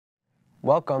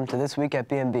Welcome to This Week at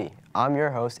BMB. I'm your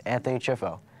host, Anthony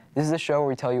Ciuffo. This is a show where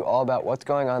we tell you all about what's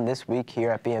going on this week here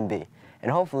at BMB,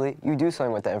 and hopefully you do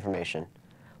something with that information.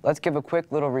 Let's give a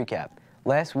quick little recap.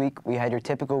 Last week, we had your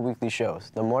typical weekly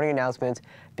shows, the morning announcements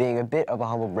being a bit of a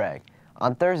humble brag.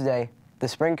 On Thursday, the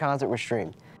spring concert was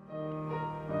streamed.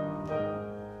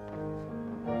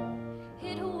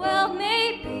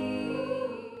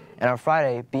 And on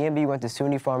Friday, BMB went to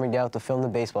SUNY Farmingdale to film the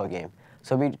baseball game,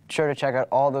 so be sure to check out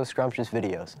all those scrumptious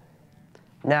videos.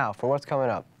 Now, for what's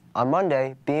coming up. On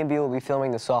Monday, BMB will be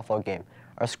filming the softball game.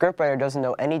 Our scriptwriter doesn't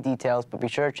know any details, but be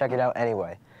sure to check it out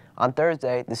anyway. On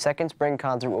Thursday, the second spring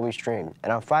concert will be streamed,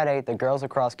 and on Friday, the girls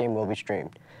lacrosse game will be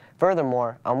streamed.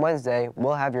 Furthermore, on Wednesday,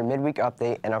 we'll have your midweek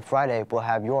update, and on Friday, we'll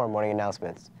have your morning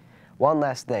announcements. One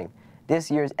last thing.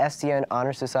 This year's STN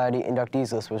Honor Society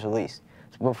inductees list was released.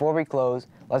 So before we close,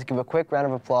 let's give a quick round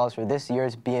of applause for this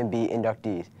year's BMB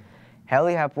inductees.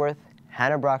 Haley Hepworth,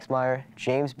 Hannah Broxmeyer,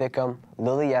 James Bickham,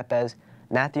 Lily Yepes,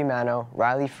 Matthew Mano,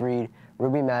 Riley Freed,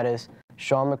 Ruby Mattis,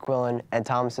 Sean McQuillan, and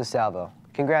Thomas DeSalvo.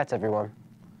 Congrats, everyone.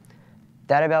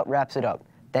 That about wraps it up.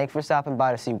 Thanks for stopping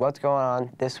by to see what's going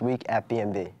on this week at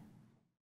BMB.